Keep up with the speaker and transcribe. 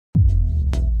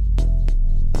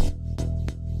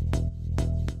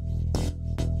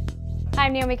Hi,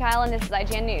 I'm Naomi Kyle, and this is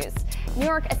IGN News. New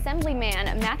York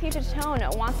Assemblyman Matthew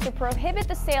Titone wants to prohibit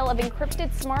the sale of encrypted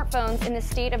smartphones in the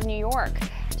state of New York.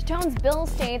 Titone's bill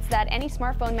states that any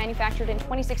smartphone manufactured in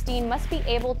 2016 must be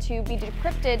able to be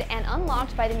decrypted and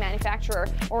unlocked by the manufacturer,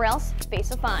 or else face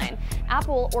a fine.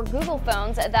 Apple or Google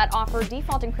phones that offer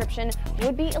default encryption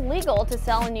would be illegal to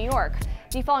sell in New York.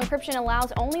 Default encryption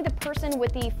allows only the person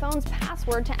with the phone's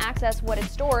password to access what it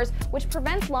stores, which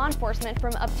prevents law enforcement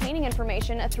from obtaining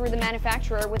information through the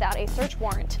manufacturer without a search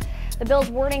warrant. The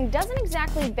bill's wording doesn't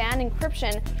exactly ban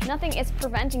encryption. Nothing is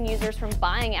preventing users from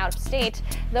buying out of state,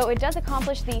 though it does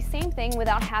accomplish the same thing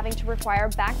without having to require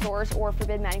backdoors or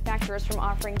forbid manufacturers from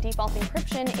offering default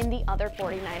encryption in the other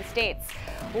 49 states.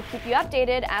 We'll keep you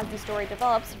updated as the story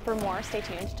develops. For more, stay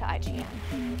tuned to IGN.